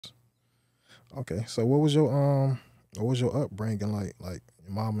Okay, so what was your upbringing like? Like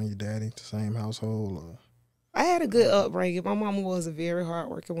your mom and your daddy, the same household? Or? I had a good upbringing. My mama was a very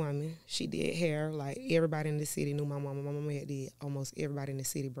hardworking woman. She did hair. Like, everybody in the city knew my mama. My mama had did almost everybody in the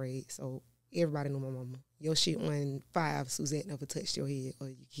city braid. So everybody knew my mama. Your shit wasn't 5, Suzette never touched your head or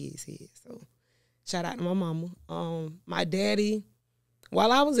your kid's head. So shout out to my mama. My daddy,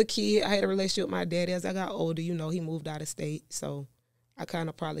 while I was a kid, I had a relationship with my daddy. As I got older, you know, he moved out of state. So I kind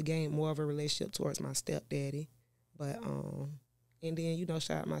of probably gained more of a relationship towards my stepdaddy. But, and then, you know,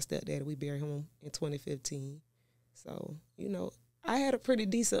 shout out my stepdaddy. We buried him in 2015. So, you know, I had a pretty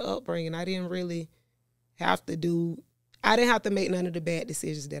decent upbringing. I didn't really have to make none of the bad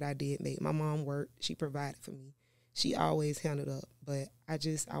decisions that I did make. My mom worked. She provided for me. She always handled up. But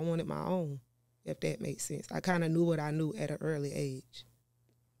I wanted my own, if that makes sense. I kind of knew what I knew at an early age.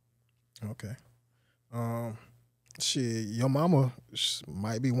 Okay. Shit, your mama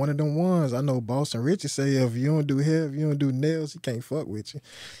might be one of them ones. I know Boss and Richey say if you don't do hair, if you don't do nails, he can't fuck with you.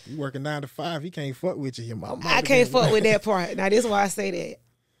 You working 9 to 5, he can't fuck with you. Your mama I can't fuck with that part. Now, this is why I say that.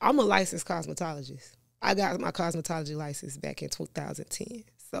 I'm a licensed cosmetologist. I got my cosmetology license back in 2010.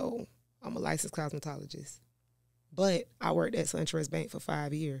 So I'm a licensed cosmetologist. But I worked at SunTrust Bank for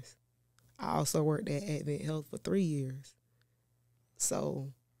 5 years. I also worked at Advent Health for 3 years.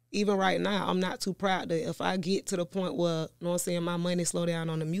 So even right now, I'm not too proud that if I get to the point where, you know what I'm saying, my money slow down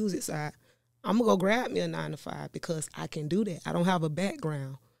on the music side, I'm going to go grab me a 9 to 5 because I can do that. I don't have a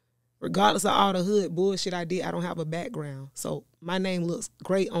background. Regardless of all the hood bullshit I did, I don't have a background. So my name looks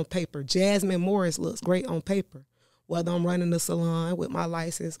great on paper. Jasmine Morris looks great on paper. Whether I'm running the salon with my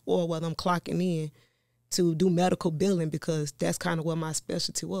license or whether I'm clocking in to do medical billing, because that's kind of what my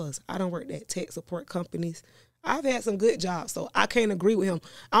specialty was. I done worked at tech support companies. I've had some good jobs, so I can't agree with him.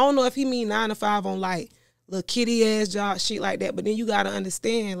 I don't know if he mean 9 to 5 on like little kitty ass job, shit like that. But then you gotta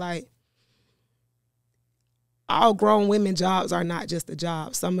understand, like, all grown women jobs are not just a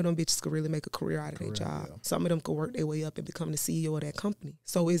job. Some of them bitches could really make a career out of their job. Yeah. Some of them could work their way up and become the CEO of that company.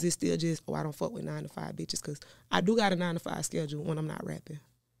 So is it still just, I don't fuck with 9 to 5 bitches? Because I do got a 9 to 5 schedule when I'm not rapping.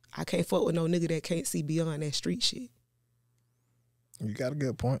 I can't fuck with no nigga that can't see beyond that street shit. You got a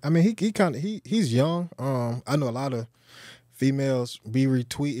good point. I mean, he's young. I know a lot of females be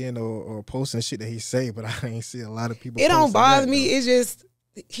retweeting or posting shit that he say, but I ain't see a lot of people. It don't bother me. It's just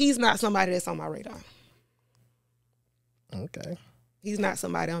he's not somebody that's on my radar. Okay. He's not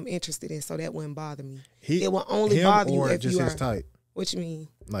somebody I'm interested in, so that wouldn't bother me. It will only bother you if just you his are. type. What you mean?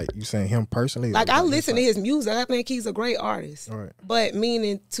 Like you saying him personally? Like I listen to his music. I think he's a great artist. Right. But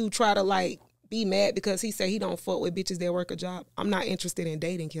meaning to try to like be mad because he said he don't fuck with bitches that work a job. I'm not interested in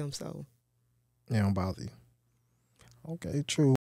dating him, so. It don't bother you. Okay, true.